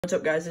What's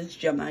up guys, it's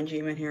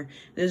Gem9Gman here.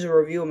 This is a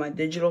review of my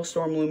Digital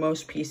Storm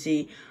Lumos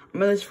PC.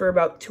 I'm on this for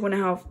about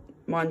 2.5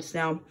 months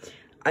now.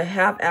 I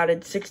have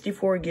added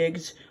 64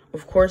 gigs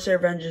of Corsair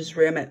Vengeance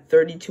RAM at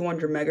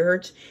 3200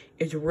 megahertz.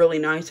 It's really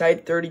nice. I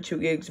had 32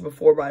 gigs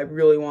before, but I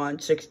really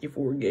wanted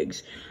 64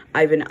 gigs.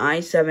 I have an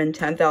i7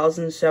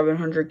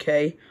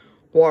 10700K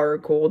water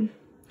cooled.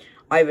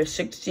 I have a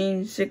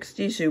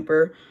 1660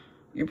 Super.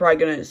 You're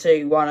probably going to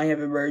say, why don't I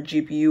have a better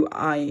GPU?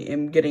 I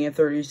am getting a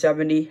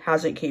 3070.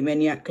 Hasn't came in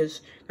yet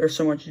because there's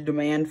so much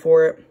demand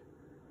for it.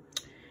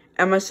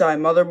 MSI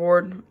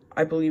motherboard.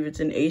 I believe it's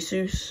an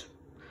Asus.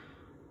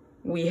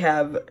 We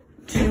have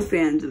 2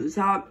 fans on the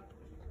top.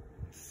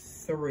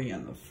 3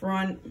 on the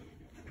front.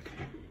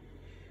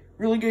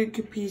 Really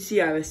good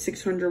PC. I have a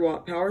 600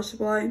 watt power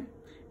supply.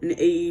 An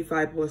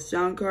AE5 plus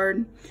sound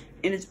card.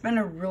 And it's been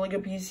a really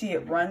good PC.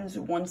 It runs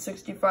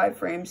 165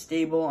 frames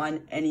stable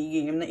on any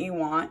game that you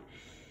want.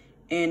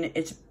 And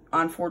it's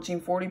on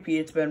 1440p.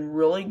 It's been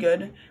really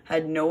good.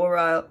 Had no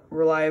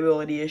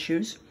reliability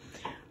issues.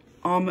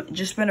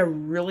 Just been a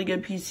really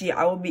good PC.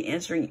 I will be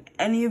answering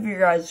any of your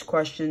guys'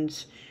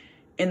 questions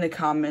in the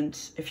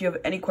comments. If you have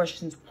any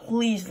questions,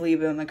 please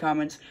leave it in the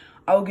comments.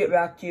 I will get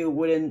back to you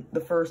within the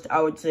first,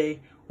 I would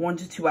say, 1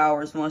 to 2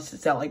 hours, unless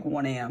it's at like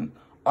 1 a.m.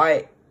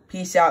 Alright,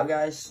 peace out,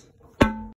 guys.